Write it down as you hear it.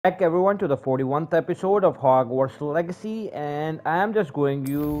Back everyone to the 41th episode of Hogwarts Legacy, and I am just going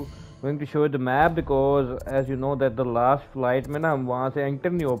to show you the map because as you know that the last flight में ना हम वहाँ से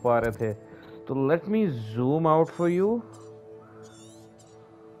enter नहीं हो पा रहे थे. तो let me zoom out for you.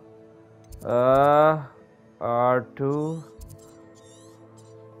 R2.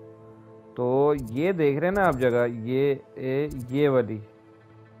 तो ये देख रहे हैं ना आप जगह ये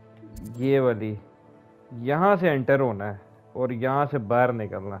वाली यहाँ से एंटर होना है और यहाँ से बाहर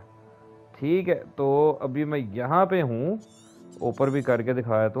निकलना है. ठीक है, तो अभी मैं यहाँ पे हूँ, ऊपर भी करके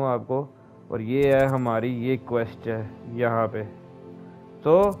दिखा देता हूँ आपको. और ये है हमारी ये क्वेस्ट है यहाँ पे.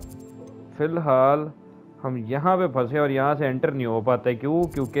 तो फिलहाल हम यहाँ पे फंसे और यहाँ से एंटर नहीं हो पाते. क्यों?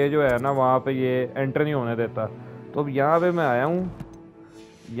 क्योंकि जो है ना वहाँ पे ये एंटर नहीं होने देता. तो अब यहाँ पे मैं आया हूँ,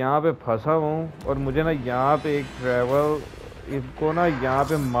 यहाँ पे फंसा हूँ और मुझे ना यहाँ पे एक ट्रैवल इसको ना यहाँ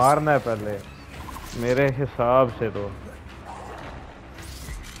पे मारना है पहले मेरे हिसाब से. तो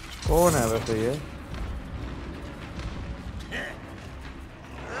कौन है वैसे ये?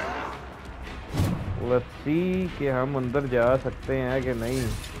 लेट्स सी कि हम अंदर जा सकते हैं कि नहीं.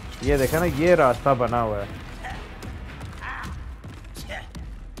 ये देखा ना, ये रास्ता बना हुआ है.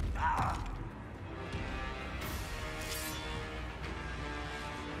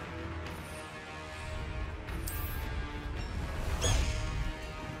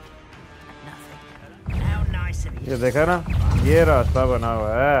 ये देखा ना, ये रास्ता बना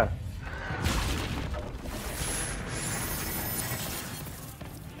हुआ है.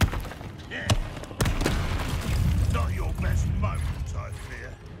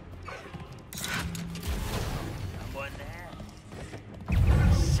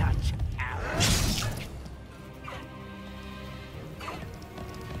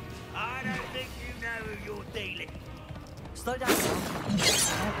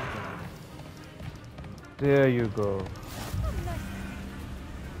 There you go.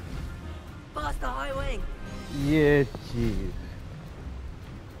 Past the highway. ये चीज.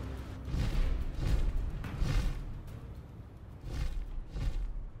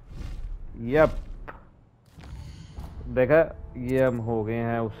 यप, देखा, ये हम हो गए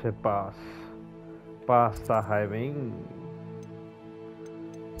हैं उससे पास the highway.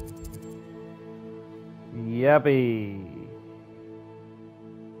 यपी.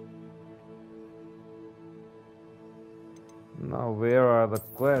 Now where are the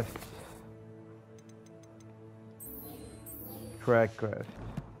quests? Track quest.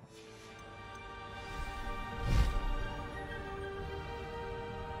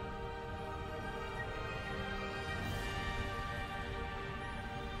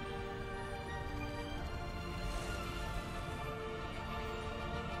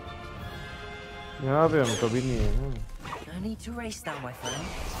 यहाँ पे हम कभी नहीं है ना. No need to race now, my friend.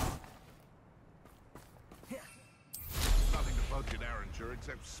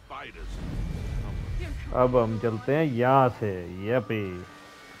 Except spiders. अब हम चलते हैं यहाँ से. यपी.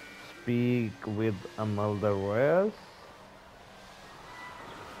 Speak with Amalda Royals.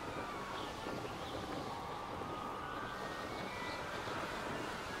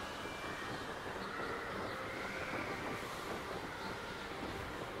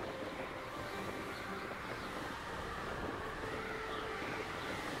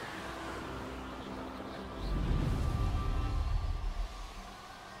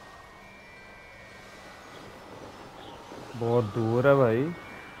 बहुत दूर है भाई.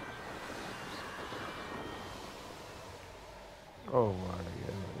 Oh my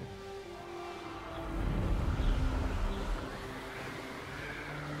God.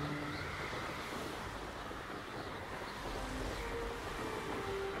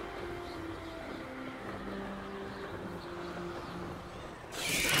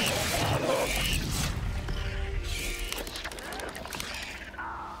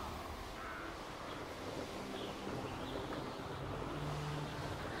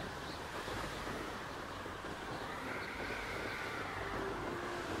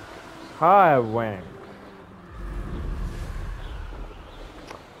 Hi, Wang.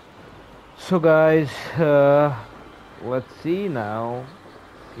 So guys, let's see now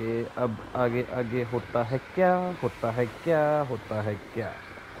कि अब आगे आगे होता है क्या.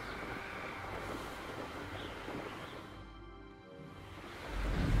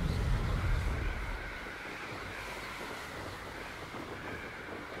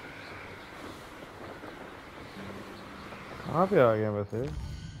 कहाँ पे आ गए वैसे?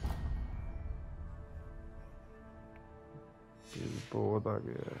 बहुत आ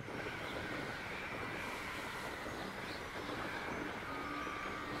गया.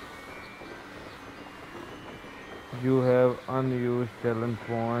 You have unused talent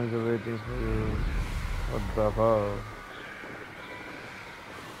points waiting for you. What the fuck?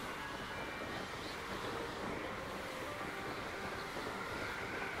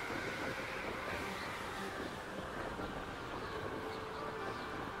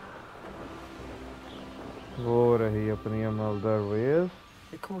 रही अपनी अमलदार race.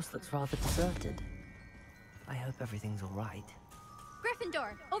 The course looks rather deserted. I hope everything's all right.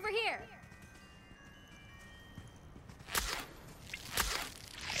 Gryffindor, over here.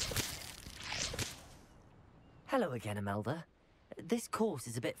 Hello again, Imelda. This course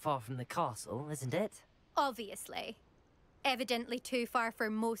is a bit far from the castle, isn't it? Obviously. Evidently too far for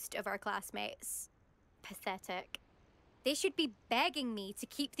most of our classmates. Pathetic. They should be begging me to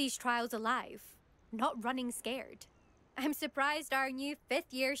keep these trials alive, not running scared. I'm surprised our new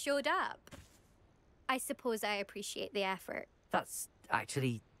 5th year showed up. I suppose I appreciate the effort. That's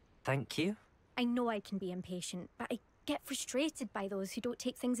actually... thank you. I know I can be impatient, but I get frustrated by those who don't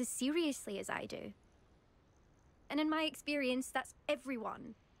take things as seriously as I do. And in my experience, that's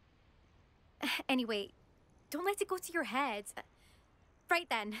everyone. Anyway, don't let it go to your head. Right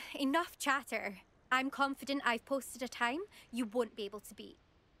then, enough chatter. I'm confident I've posted a time you won't be able to beat.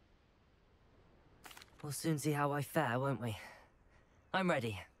 We'll soon see how I fare, won't we? I'm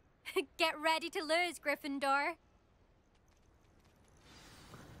ready. Get ready to lose, Gryffindor.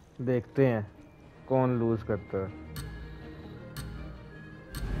 देखते हैं कौन loose करता है।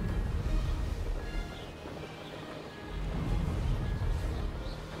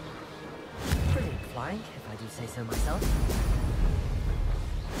 Brilliant flying, if I do say so myself.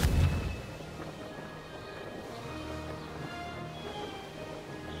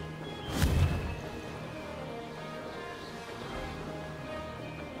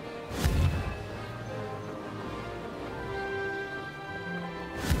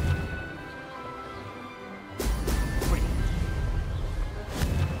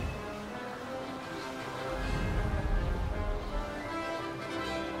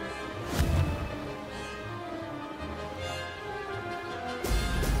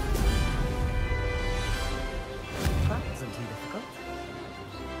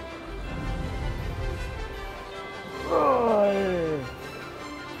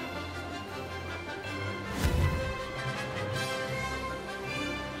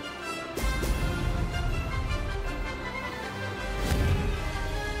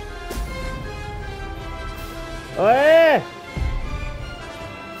 ओए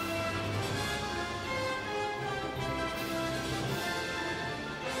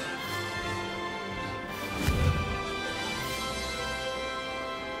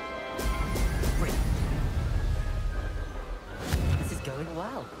This is going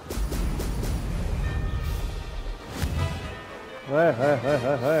well.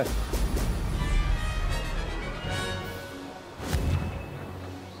 ओए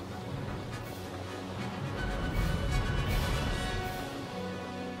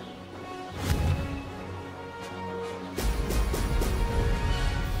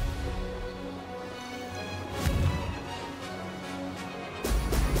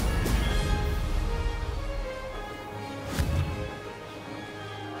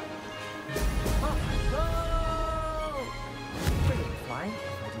Brilliant flying,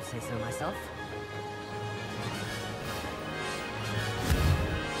 if I do say so myself.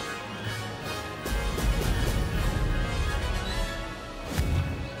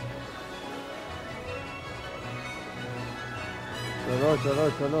 चलो चलो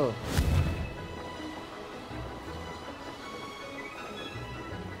चलो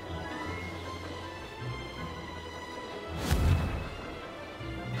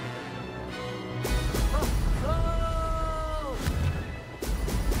Oh!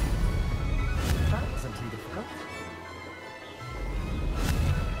 That wasn't too difficult.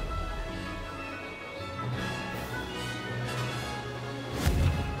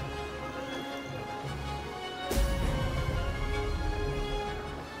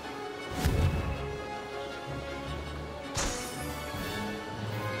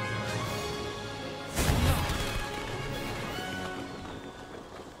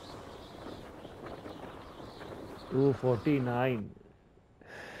 To 49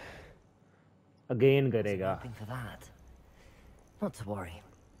 again करेगा। Hoping for that. Not to worry.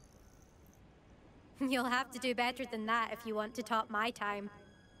 You'll have to do better than that if you want to top my time.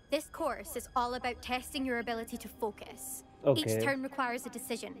 This course is all about testing your ability to focus. Okay. Each turn requires a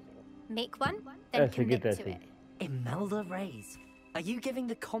decision. Make one, then ऐसे की commit to तैसे। it. Imelda Reyes, are you giving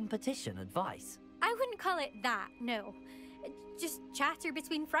the competition advice? I wouldn't call it that, no. Just chatter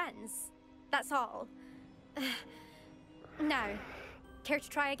between friends. That's all. Now, care to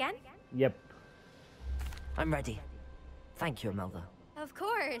try again? Yep. I'm ready. Thank you, Imelda. Of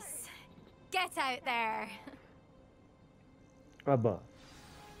course. Get out there. अब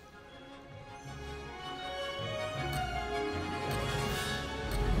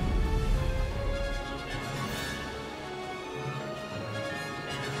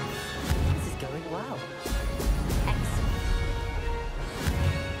This is going well.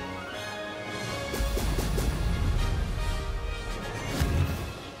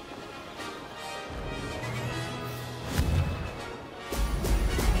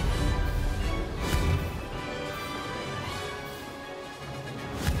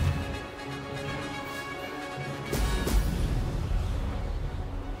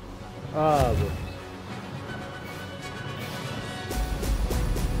 अब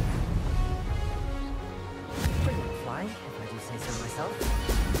Brilliant flying, if I do say so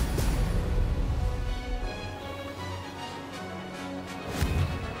myself.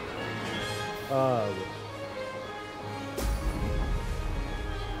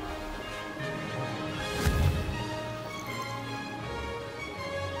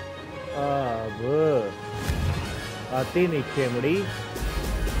 अब आती नीचे मुड़ी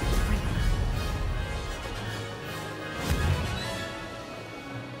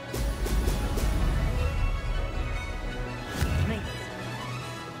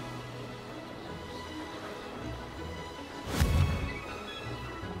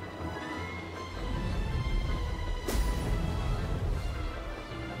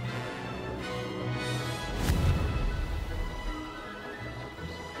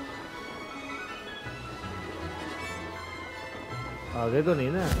आगे तो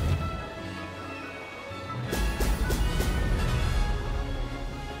नहीं ना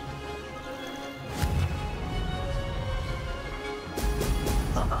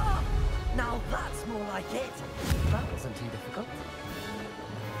Now that's more like it. That wasn't too difficult.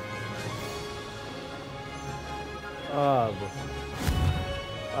 अब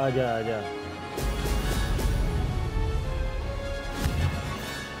आजा आजा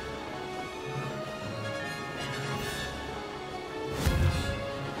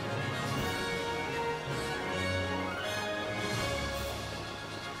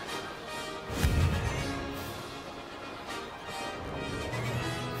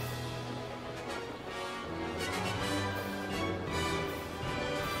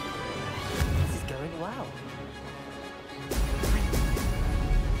This is going well.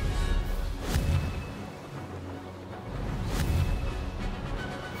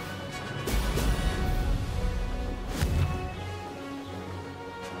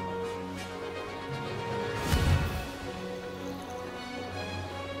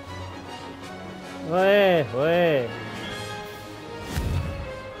 ओए ओए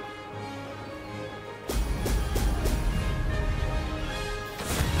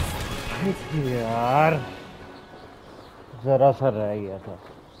यार जरा सा रह गया था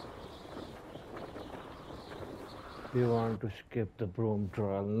We want to skip the broom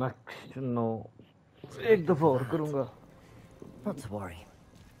trial next no एक दफा और करूंगा Not to worry.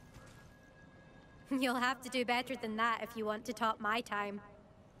 You'll have to do better than that if you want to top my time.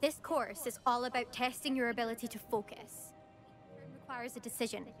 This course is all about testing your ability to focus. It requires a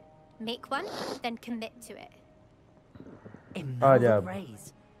decision. Make one, then commit to it. Immersive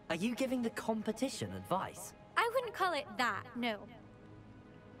raise. Are you giving the competition advice? I wouldn't call it that, no.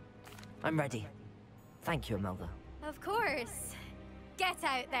 I'm ready. Thank you, Imelda. Of course. Get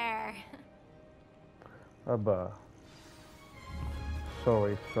out there. Abba.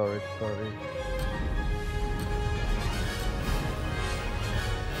 Sorry.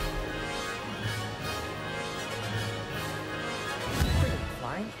 Brilliant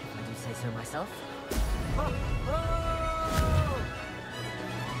flying, if I do say so myself.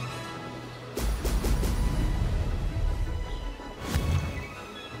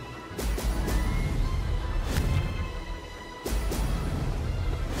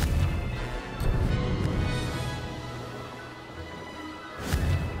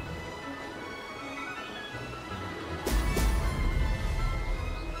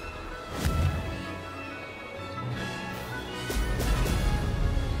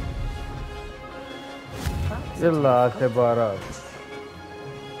 ये last है 12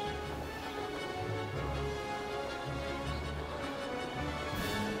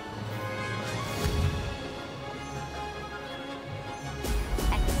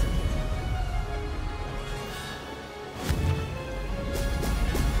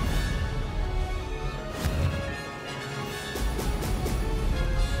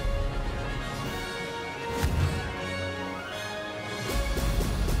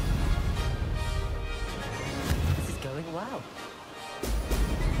 This is going well.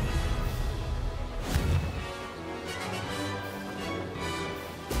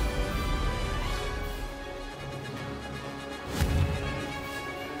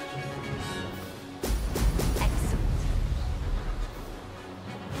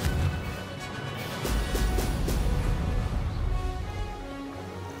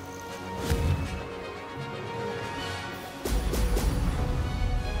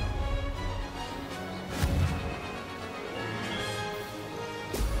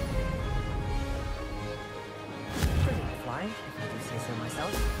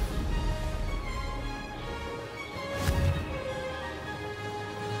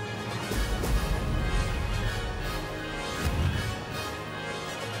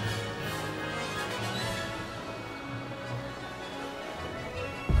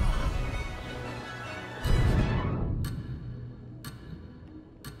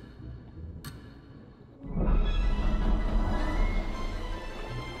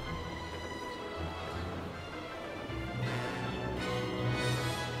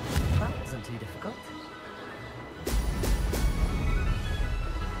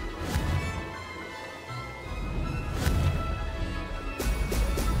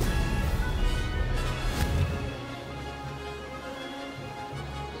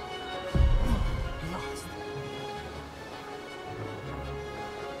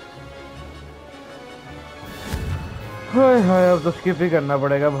 हाय हाय अब तो skip ही करना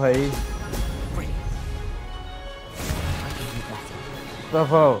पड़ेगा भाई।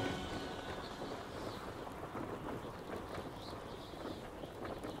 दफा हो।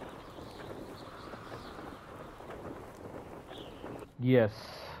 Yes.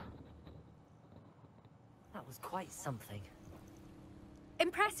 That was quite something.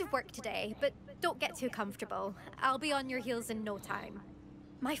 Impressive work today, but don't get too comfortable. I'll be on your heels in no time.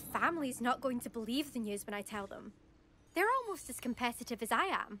 My family's not going to believe the news when I tell them. They're almost as competitive as I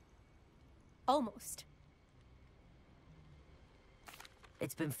am. Almost.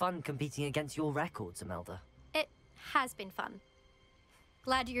 It's been fun competing against your records, Imelda. It has been fun.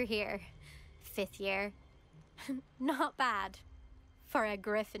 Glad you're here. 5th year. Not bad. For a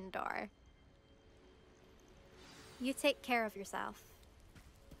Gryffindor. You take care of yourself.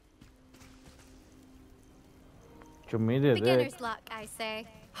 Beginner's luck, I say.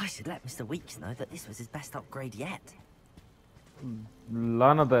 I should let Mr. Weeks know that this was his best upgrade yet.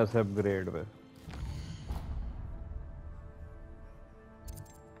 लानत है ऐसे upgrade पे।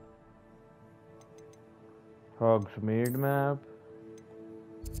 Hogsmeade map.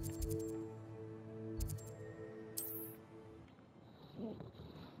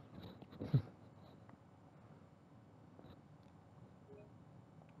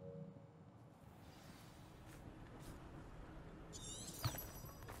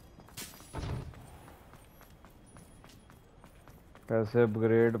 कैसे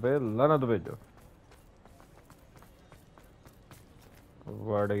upgrade पे लानत भेजो।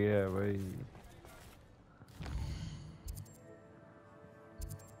 बढ़ गया है भाई।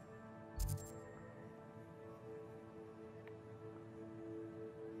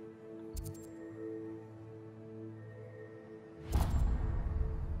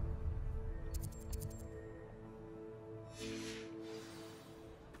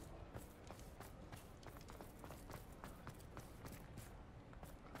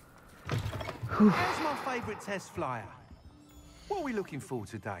 How's my favourite test flyer? What are we looking for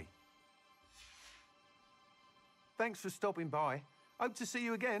today? Thanks for stopping by. Hope to see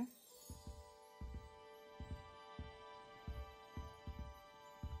you again.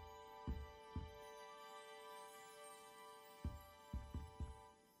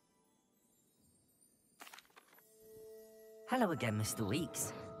 Hello again, Mr.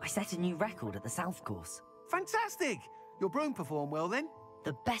 Weeks. I set a new record at the South Course. Fantastic! Your broom performed well then?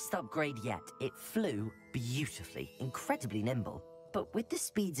 The best upgrade yet. It flew beautifully, incredibly nimble. But with the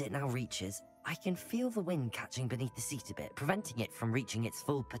speeds it now reaches, I can feel the wind catching beneath the seat a bit, preventing it from reaching its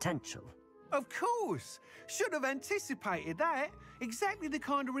full potential. Of course! Should have anticipated that. Exactly the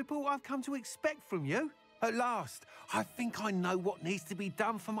kind of report I've come to expect from you. At last, I think I know what needs to be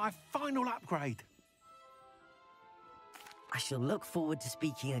done for my final upgrade. I shall look forward to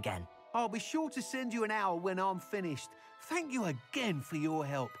speaking again. I'll be sure to send you an hour when I'm finished. Thank you again for your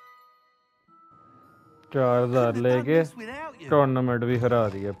help. 4000 लेके tournament भी हरा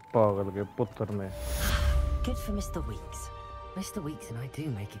दिया पागल के पुत्र ने। Good for Mr. Weeks. Mr. Weeks and I do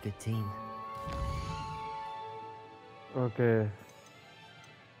make a good team. Okay.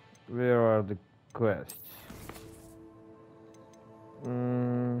 Where are the quests?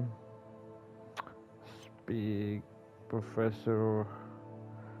 Speak, Professor.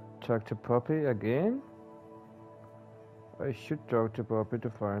 Talk to Poppy again? I should talk to Poppy to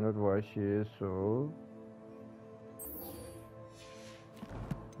find out why she is so...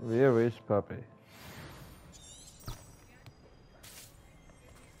 Where is Poppy?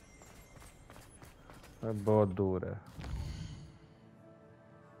 बहुत दूर है।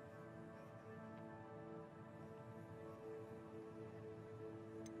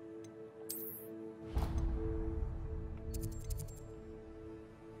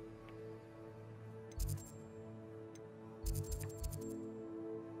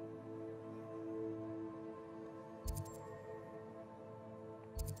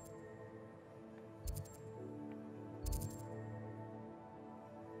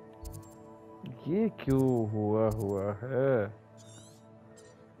 ये क्यों हुआ है?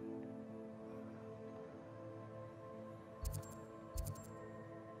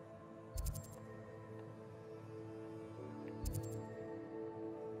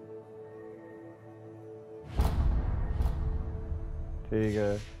 ठीक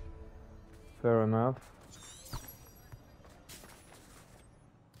है, fair enough.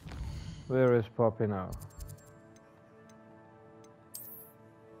 Where is Poppy now?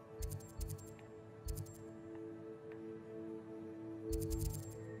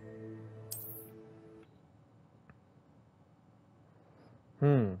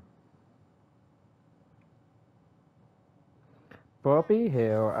 Poppy,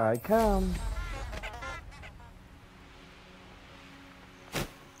 here I come.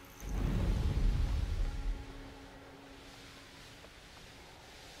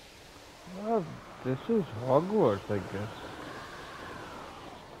 This is Hogwarts, I guess.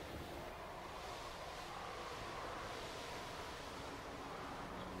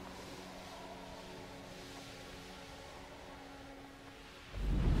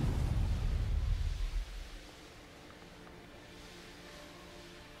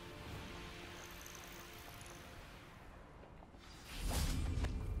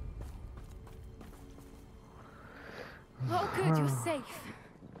 Oh, good, you're safe.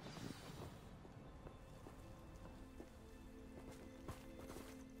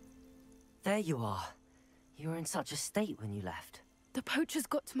 There you are. You were in such a state when you left. The poachers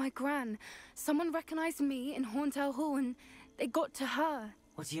got to my gran. Someone recognized me in Horntail Hall and they got to her.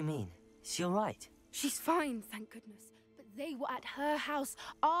 What do you mean? Is she all right? She's fine, thank goodness. But they were at her house,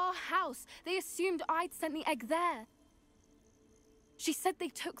 our house. They assumed I'd sent the egg there. She said they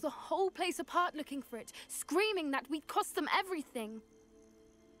took the whole place apart looking for it, screaming that we'd cost them everything.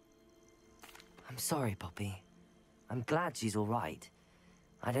 I'm sorry, Poppy. I'm glad she's all right.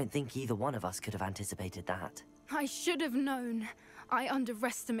 I don't think either one of us could have anticipated that. I should have known. I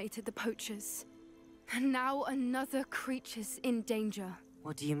underestimated the poachers. And now another creature's in danger.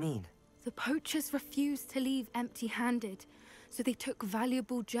 What do you mean? The poachers refused to leave empty-handed, so they took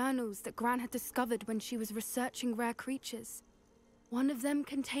valuable journals that Gran had discovered when she was researching rare creatures. One of them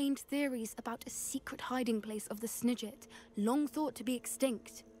contained theories about a secret hiding place of the Snidget, long thought to be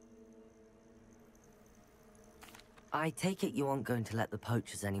extinct. I take it you aren't going to let the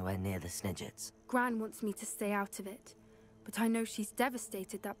poachers anywhere near the Snidgets. Gran wants me to stay out of it, but I know she's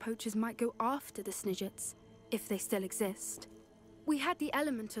devastated that poachers might go after the Snidgets, if they still exist. We had the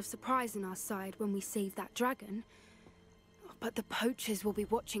element of surprise on our side when we saved that dragon, but the poachers will be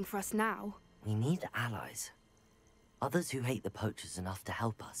watching for us now. We need allies. Others who hate the poachers enough to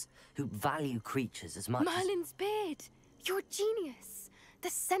help us, who value creatures as much Merlin's beard! You're a genius! The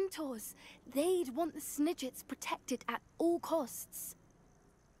centaurs! They'd want the Snidgets protected at all costs.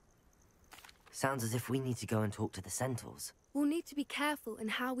 Sounds as if we need to go and talk to the centaurs. We'll need to be careful in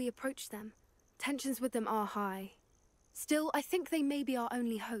how we approach them. Tensions with them are high. Still, I think they may be our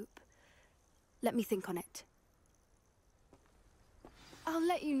only hope. Let me think on it. I'll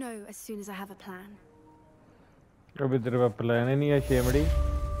let you know as soon as I have a plan. अभी तेरे पास plan ही नहीं है शेमड़ी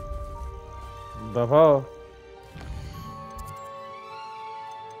दफा हो.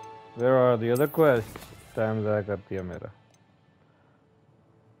 Where are the other quests? Time ज़ाया कर दिया मेरा.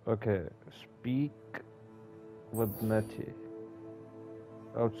 Okay, speak with Nettie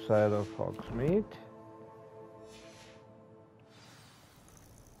outside of Hogsmeade.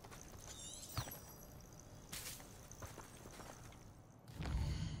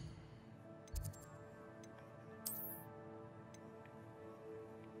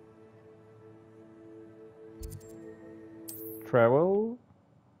 Travel.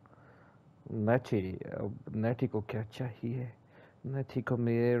 Nettie. अब नेटी को क्या चाहिए? नेटी को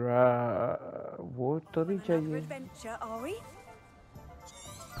मेरा वो तो नहीं चाहिए. Adventure, are we?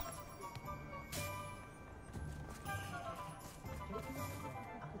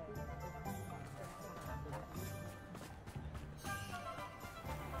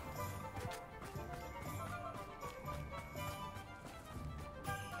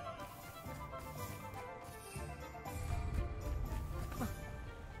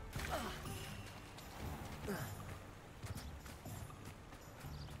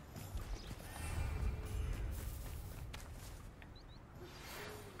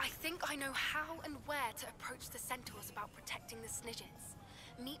 I think I know how and where to approach the centaurs about protecting the Snidgets.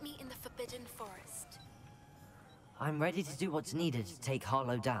 Meet me in the Forbidden Forest. I'm ready to do what's needed to take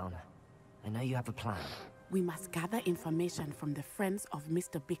Harlow down. I know you have a plan. We must gather information from the friends of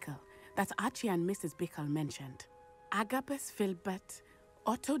Mr. Bickle that Archie and Mrs. Bickle mentioned. Agabus Filbert,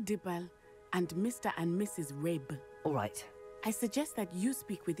 Otto Dibble, and Mr. and Mrs. Rabe. All right. I suggest that you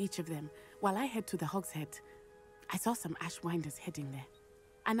speak with each of them while I head to the Hogshead. I saw some Ashwinders heading there.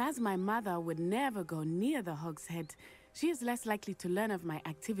 And as my mother would never go near the Hogshead, she is less likely to learn of my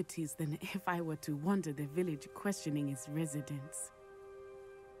activities than if I were to wander the village questioning its residents.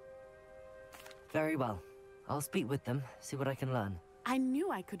 Very well. I'll speak with them, see what I can learn. I knew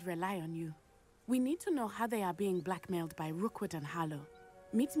I could rely on you. We need to know how they are being blackmailed by Rookwood and Harlow.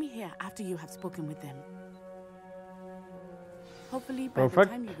 Meet me here after you have spoken with them. Hopefully, by the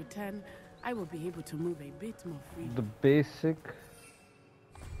time you return, I will be able to move a bit more freely. The basic.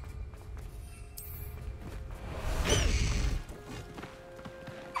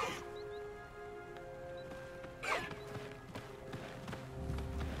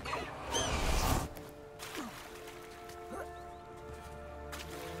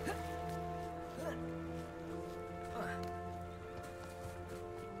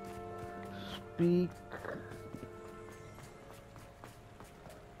 Speak.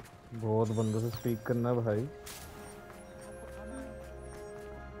 बहुत बंदों से speak करना भाई।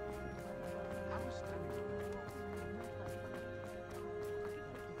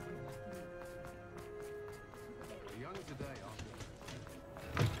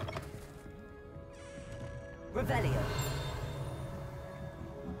 Revelio.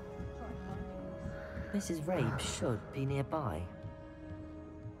 Mrs. Rabe should be nearby.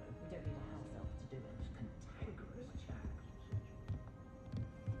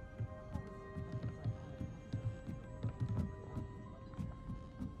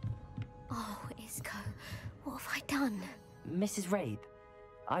 Oh, Isco, what have I done? Mrs. Rabe,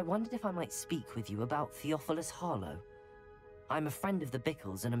 I wondered if I might speak with you about Theophilus Harlow. I'm a friend of the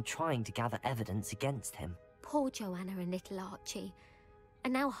Bickles and I'm trying to gather evidence against him. Poor Joanna and little Archie.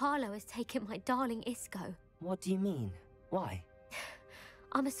 And now Harlow has taken my darling Isco. What do you mean? Why?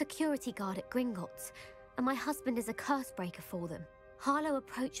 I'm a security guard at Gringotts, and my husband is a curse breaker for them. Harlow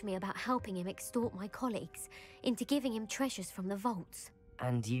approached me about helping him extort my colleagues into giving him treasures from the vaults.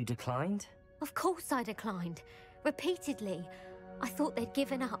 And you declined? Of course I declined. Repeatedly. I thought they'd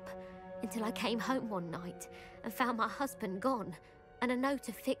given up, until I came home one night and found my husband gone, and a note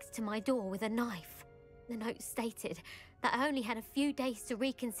affixed to my door with a knife. The note stated that I only had a few days to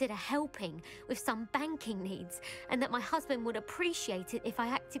reconsider helping with some banking needs, and that my husband would appreciate it if I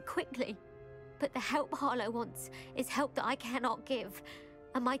acted quickly. But the help Harlow wants is help that I cannot give,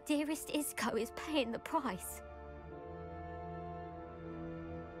 and my dearest Isco is paying the price.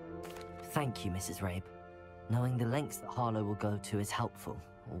 Thank you, Mrs. Rabe. Knowing the lengths that Harlow will go to is helpful,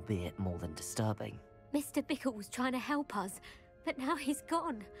 albeit more than disturbing. Mr. Bickle was trying to help us, but now he's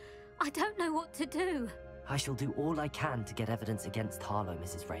gone. I don't know what to do. I shall do all I can to get evidence against Harlow,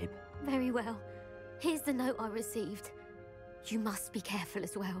 Mrs. Rabe. Very well. Here's the note I received. You must be careful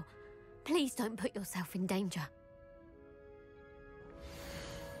as well. Please don't put yourself in danger.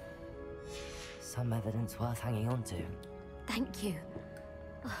 Some evidence worth hanging on to. Thank you.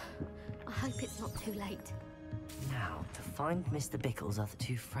 I hope it's not too late. Now, to find Mr. Bickle's other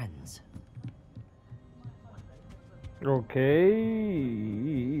two friends. Okay.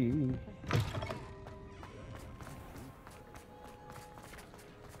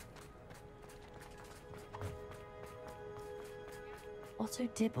 Otto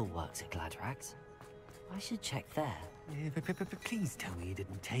Dibble works at Gladrags. I should check there. But please tell me you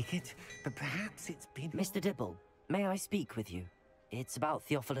didn't take it. But perhaps it's been... Mr. Dibble, may I speak with you? It's about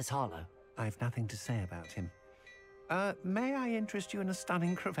Theophilus Harlow. I've nothing to say about him. May I interest you in a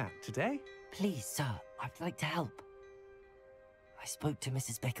stunning cravat today? Please, sir, I'd like to help. I spoke to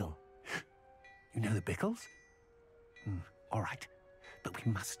Mrs. Bickle. You know the Bickles? All right. But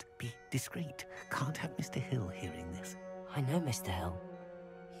we must be discreet. Can't have Mr. Hill hearing this. I know Mr. Hill.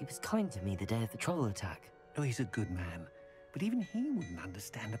 He was kind to me the day of the troll attack. Oh, he's a good man. But even he wouldn't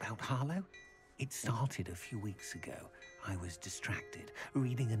understand about Harlow. It started a few weeks ago. I was distracted,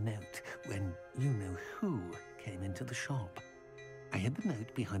 reading a note, when you-know-who came into the shop. I hid the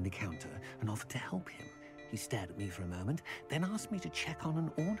note behind the counter and offered to help him. He stared at me for a moment, then asked me to check on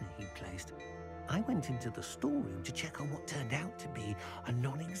an order he'd placed. I went into the storeroom to check on what turned out to be a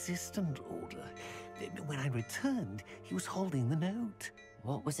non-existent order. When I returned, he was holding the note.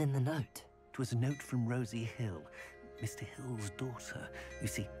 What was in the note? It was a note from Rosie Hill, Mr. Hill's daughter. You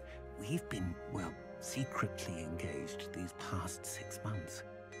see, we've been, well, secretly engaged these past 6 months.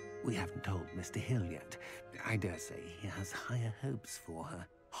 We haven't told Mr. Hill yet. I dare say he has higher hopes for her.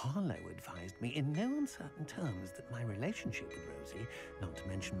 Harlow advised me in no uncertain terms that my relationship with Rosie, not to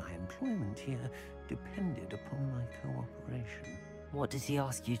mention my employment here, depended upon my cooperation. What does he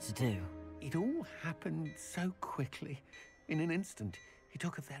ask you to do? It all happened so quickly. In an instant, he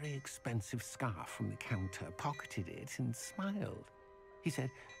took a very expensive scarf from the counter, pocketed it, and smiled. He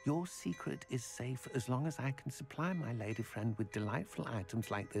said, "Your secret is safe as long as I can supply my lady friend with delightful items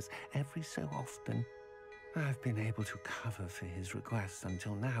like this every so often." I've been able to cover for his requests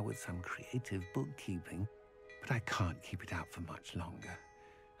until now with some creative bookkeeping, but I can't keep it out for much longer.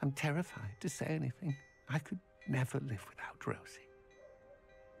 I'm terrified to say anything. I could never live without Rosie.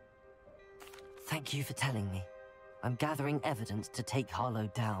 Thank you for telling me. I'm gathering evidence to take Harlow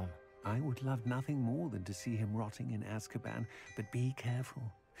down. I would love nothing more than to see him rotting in Azkaban, but be careful.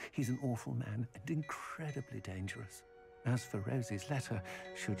 He's an awful man and incredibly dangerous. As for Rosie's letter,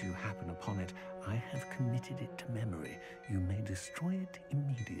 should you happen upon it, I have committed it to memory. You may destroy it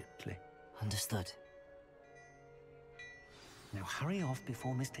immediately. Understood. Now hurry off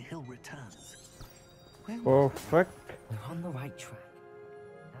before Mr. Hill returns. Perfect. We're on the right track.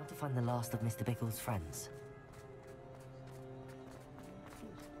 Now to find the last of Mr. Bickle's friends.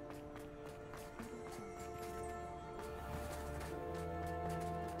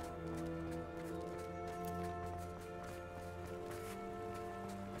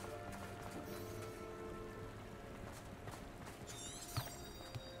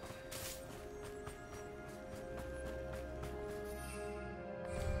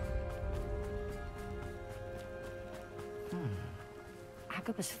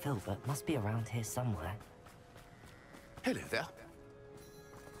 Agabus Filbert must be around here somewhere. Hello there.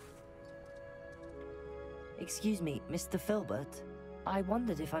 Excuse me, Mr. Filbert. I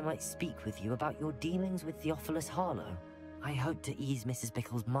wondered if I might speak with you about your dealings with Theophilus Harlow. I hope to ease Mrs.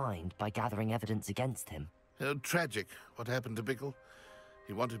 Bickle's mind by gathering evidence against him. Tragic, what happened to Bickle.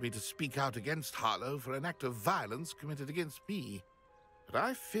 He wanted me to speak out against Harlow for an act of violence committed against me. But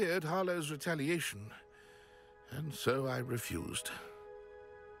I feared Harlow's retaliation, and so I refused.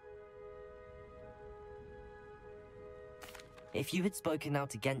 If you had spoken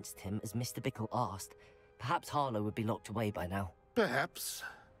out against him as Mr. Bickle asked, perhaps Harlow would be locked away by now. Perhaps.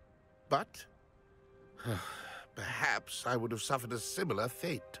 But perhaps I would have suffered a similar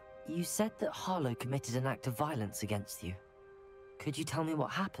fate. You said that Harlow committed an act of violence against you. Could you tell me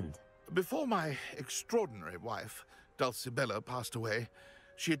what happened? Before my extraordinary wife, Dulcibella, passed away,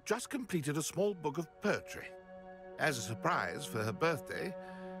 she had just completed a small book of poetry. As a surprise for her birthday,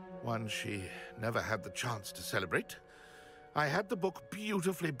 one she never had the chance to celebrate, I had the book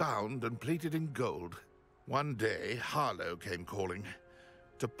beautifully bound and plated in gold. One day, Harlow came calling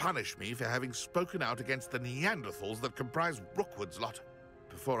to punish me for having spoken out against the Neanderthals that comprise Rookwood's lot.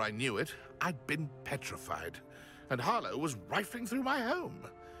 Before I knew it, I'd been petrified, and Harlow was rifling through my home.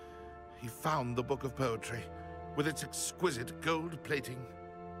 He found the book of poetry, with its exquisite gold plating.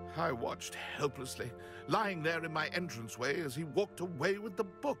 I watched helplessly, lying there in my entranceway as he walked away with the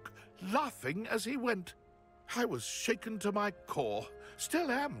book, laughing as he went. I was shaken to my core.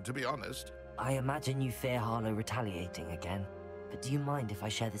 Still am, to be honest. I imagine you fear Harlow retaliating again. But do you mind if I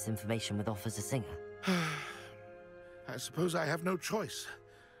share this information with Officer Singer? I suppose I have no choice.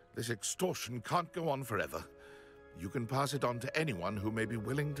 This extortion can't go on forever. You can pass it on to anyone who may be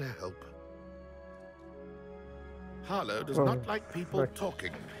willing to help. Harlow does not like people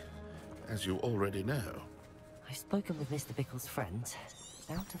talking, as you already know. I've spoken with Mr. Bickle's friends.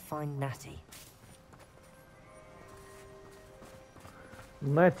 Now to find Natty.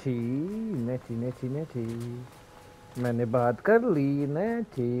 नेटी नेटी नेटी नेटी मैंने बात कर ली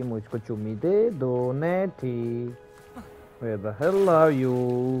नेटी मुझको चुम्मी दे दो नेटी Where the hell are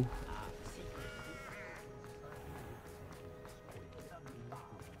you?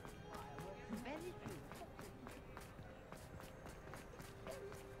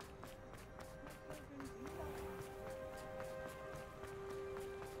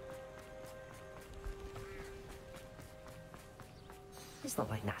 It's not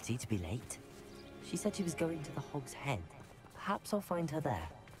like Natty to be late. She said she was going to the Hog's Head. Perhaps I'll find her there.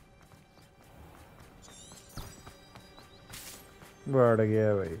 बढ़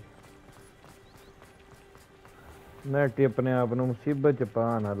गया भाई नेटी अपने आप ਨੂੰ ਮੁਸੀਬਤ ਚ ਪਾ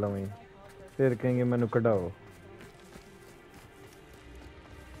ਨਾ ਲਵੀਂ ਫਿਰ ਕहेंगे ਮੈਨੂੰ ਕਢਾਓ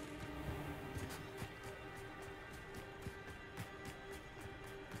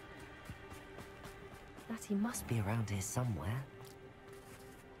Natty must be around here somewhere.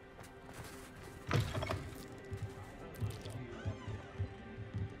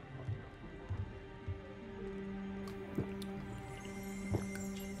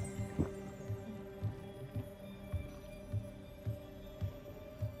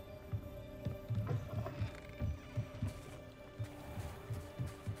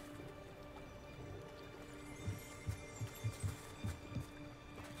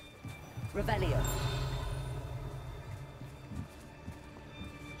 Revelio.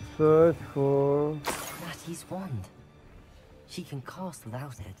 Search for Natty's wand. She can cast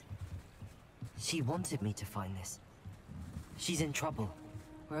without it. She wanted me to find this. She's in trouble.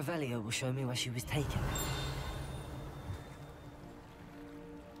 Revelio will show me where she was taken.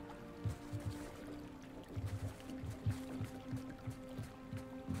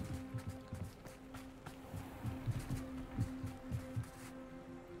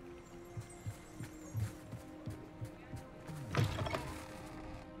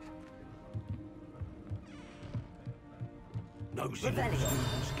 Nosy little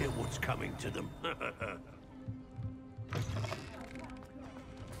students get what's coming to them.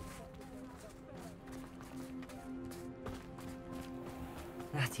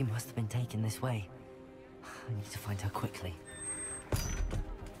 Natty must have been taken this way. I need to find her quickly.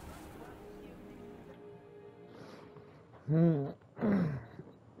 The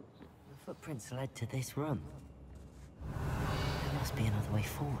footprints led to this room. There must be another way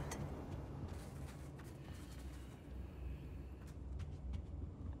forward.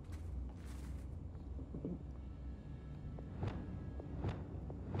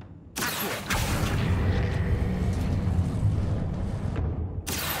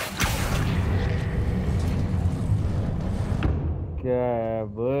 क्या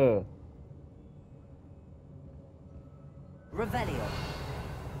Revelio.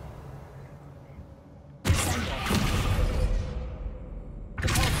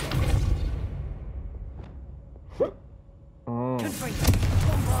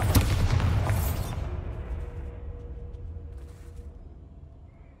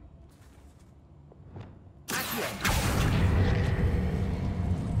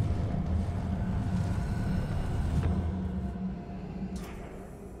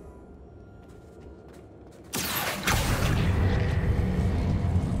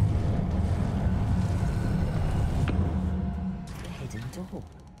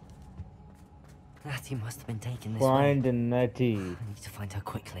 Nettie must have been taken this way. Find Nettie. I need to find her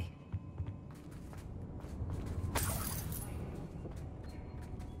quickly.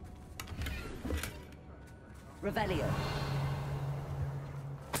 Revelio.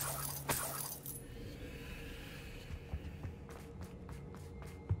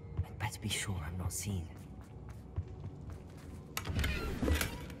 I'd better be sure I'm not seen.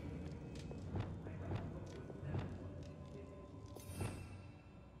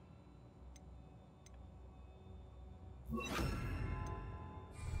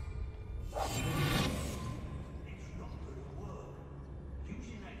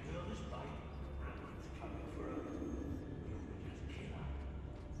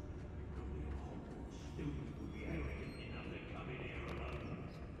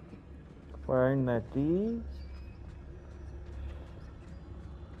 Find Nettie.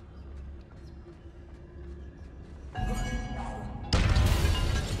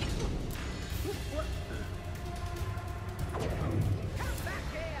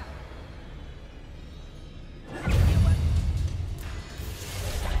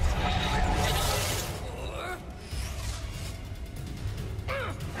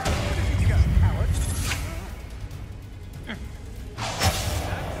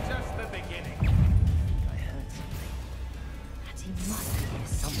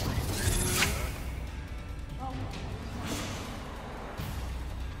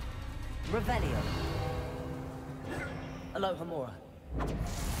 Revelio. Aloha Mora.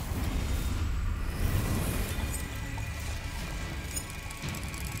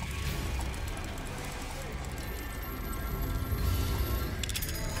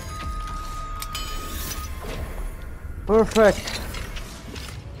 Perfect.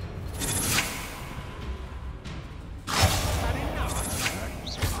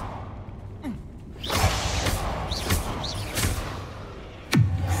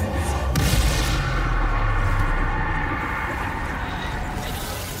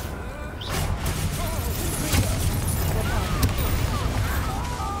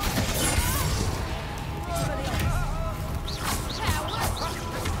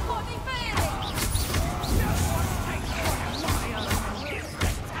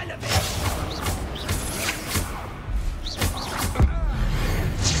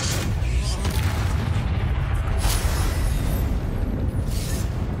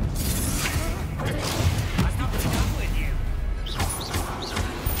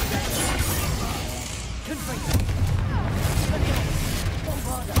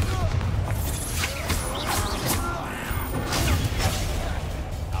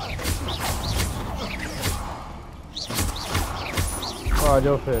 आ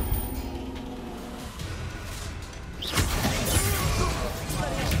जाओ फिर।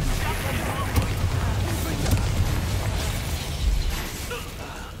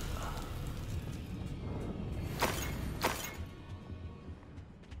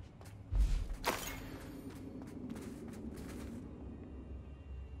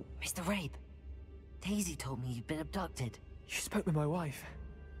 Mr. Rabe, Daisy told me you'd been abducted. You spoke with my wife.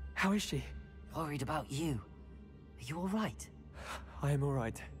 How is she? Worried about you. Are you all right? I am all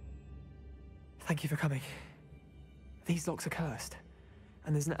right. Thank you for coming. These locks are cursed,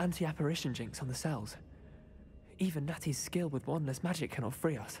 and there's an anti-apparition jinx on the cells. Even Natty's skill with wandless magic cannot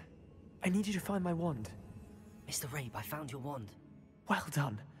free us. I need you to find my wand. Mr. Rabe, I found your wand. Well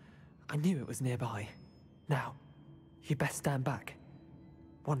done. I knew it was nearby. Now, you best stand back.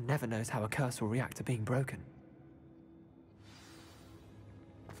 One never knows how a curse will react to being broken.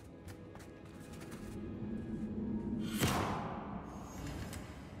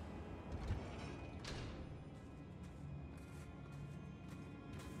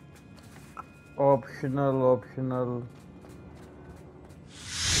 Optional.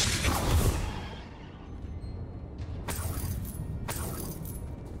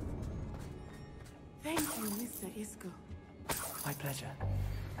 Thank you, Mr. Isco. My pleasure.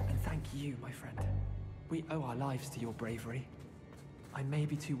 And thank you, my friend. We owe our lives to your bravery. I may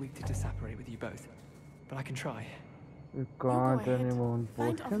be too weak to disapparate with you both, but I can try. You can't go ahead. anymore.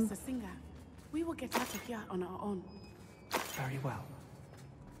 Find Officer Singer. We will get out of here on our own. Very well.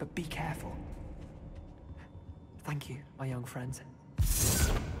 But be careful. Thank you, my young friends.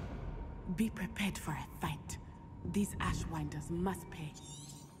 Be prepared for a fight. These Ashwinders must pay.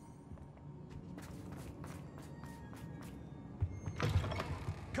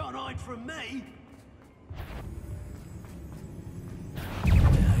 Can't hide from me!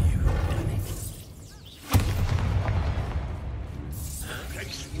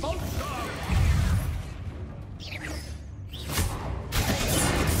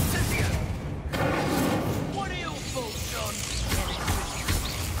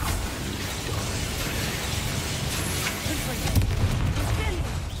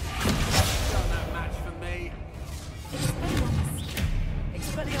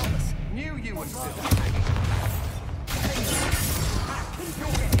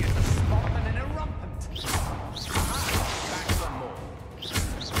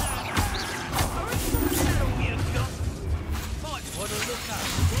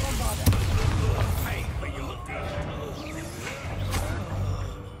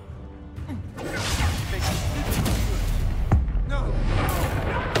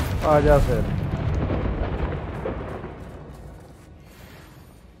 आजा फिर।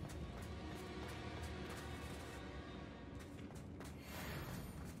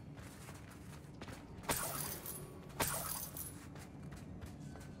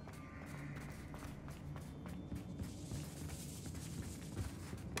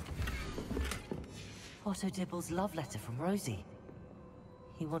 Otto Dibble's love letter from Rosie.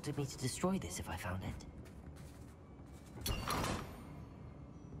 He wanted me to destroy this if I found it.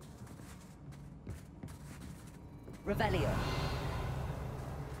 Revelio.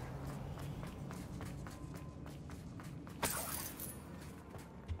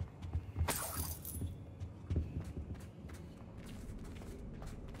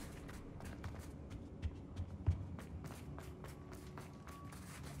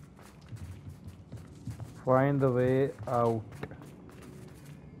 Find the way out.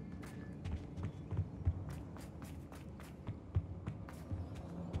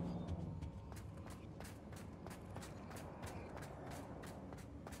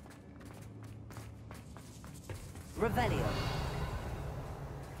 Revelio.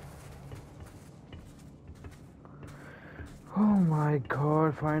 Oh my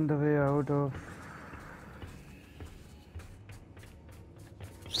god, find the way out of...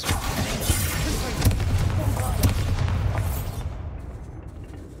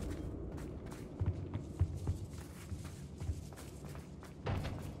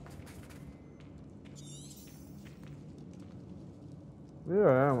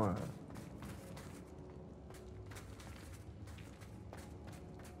 Where am I?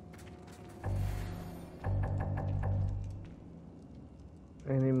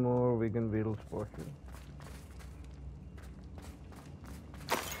 Any more vegan wheels potion?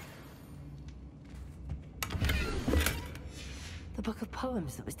 The book of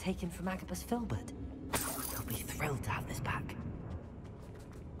poems that was taken from Agabus Filbert. He'll be thrilled to have this back.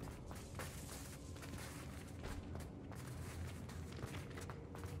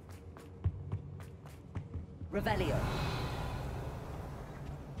 Revelio.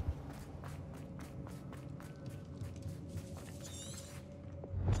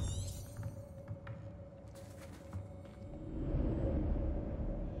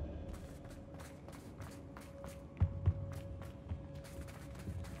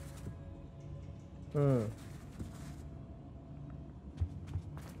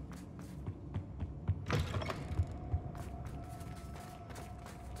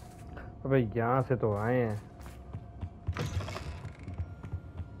 अबे यहाँ से तो आए हैं।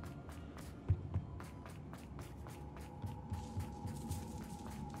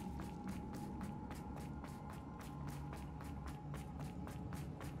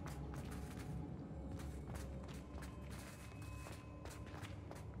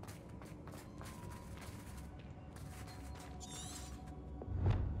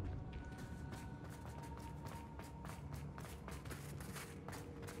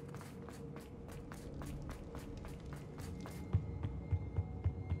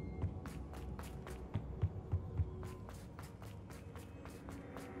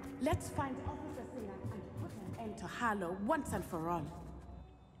 Let's find Officer Singer and put an end to Harlow once and for all.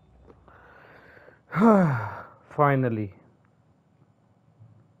 Finally.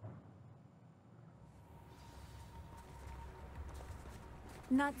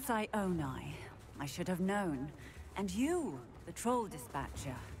 Natsai Onai. I should have known. And you, the troll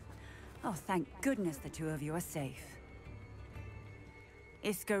dispatcher. Oh, thank goodness the two of you are safe.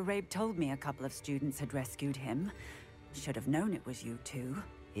 Isco Rabe told me a couple of students had rescued him. Should have known it was you two.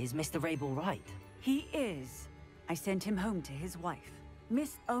 Is Mr. Rabe all right? He is. I sent him home to his wife.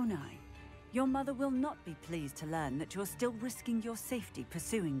 Miss Onai, your mother will not be pleased to learn that you're still risking your safety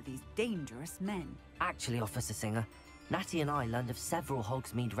pursuing these dangerous men. Actually, Officer Singer, Natty and I learned of several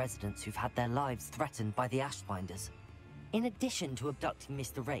Hogsmeade residents who've had their lives threatened by the Ashbinders. In addition to abducting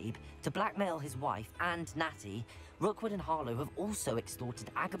Mr. Rabe, to blackmail his wife and Natty, Rookwood and Harlow have also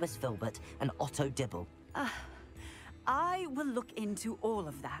extorted Agabus Filbert and Otto Dibble. I will look into all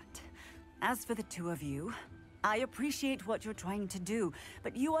of that. As for the two of you, I appreciate what you're trying to do,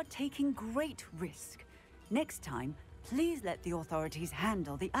 but you are taking great risk. Next time, please let the authorities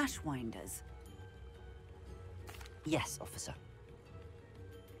handle the Ashwinders. Yes, officer.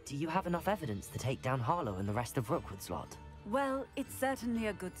 Do you have enough evidence to take down Harlow and the rest of Rookwood's lot? Well, it's certainly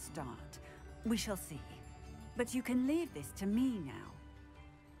a good start. We shall see. But you can leave this to me now.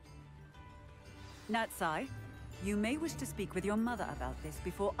 Natsai, you may wish to speak with your mother about this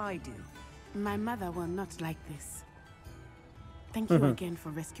before I do. My mother will not like this. Thank you again for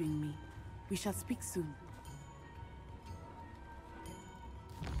rescuing me. We shall speak soon.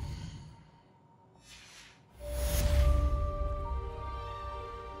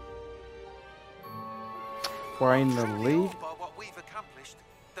 Finally. By what we've accomplished,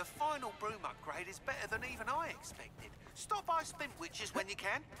 the final broom upgrade is better than even I expected. Stop by Spin Witches when you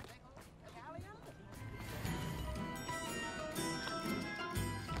can.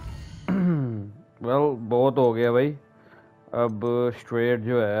 Well बहुत हो गया भाई, अब straight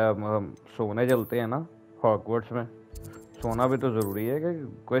जो है हम सोने चलते हैं ना हॉगवर्ट्स में। सोना भी तो ज़रूरी है कि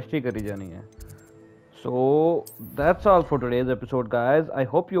क्वेस्ट ही करी जानी है। So that's all for today's episode, guys. I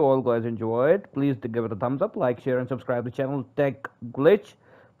hope you all guys enjoyed. Please give it a thumbs up, like, share and subscribe to the channel Tech Glitch.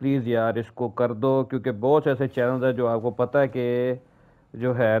 Please यार इसको कर दो, क्योंकि बहुत ऐसे चैनल्स हैं जो आपको पता है कि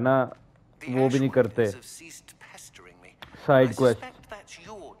जो है ना वो भी नहीं करते साइड क्वेस्ट,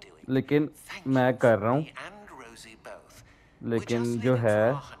 लेकिन मैं कर रहा हूँ। लेकिन जो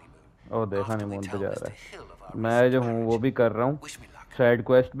है और देखा नहीं मून पे जा रहा है, मैं जो हूँ वो भी कर रहा हूँ साइड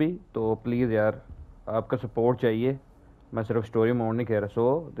क्वेस्ट भी। तो प्लीज़ यार आपका सपोर्ट चाहिए, मैं सिर्फ स्टोरी मोड नहीं कह रहा।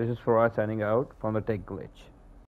 So this is for signing out from the take glitch.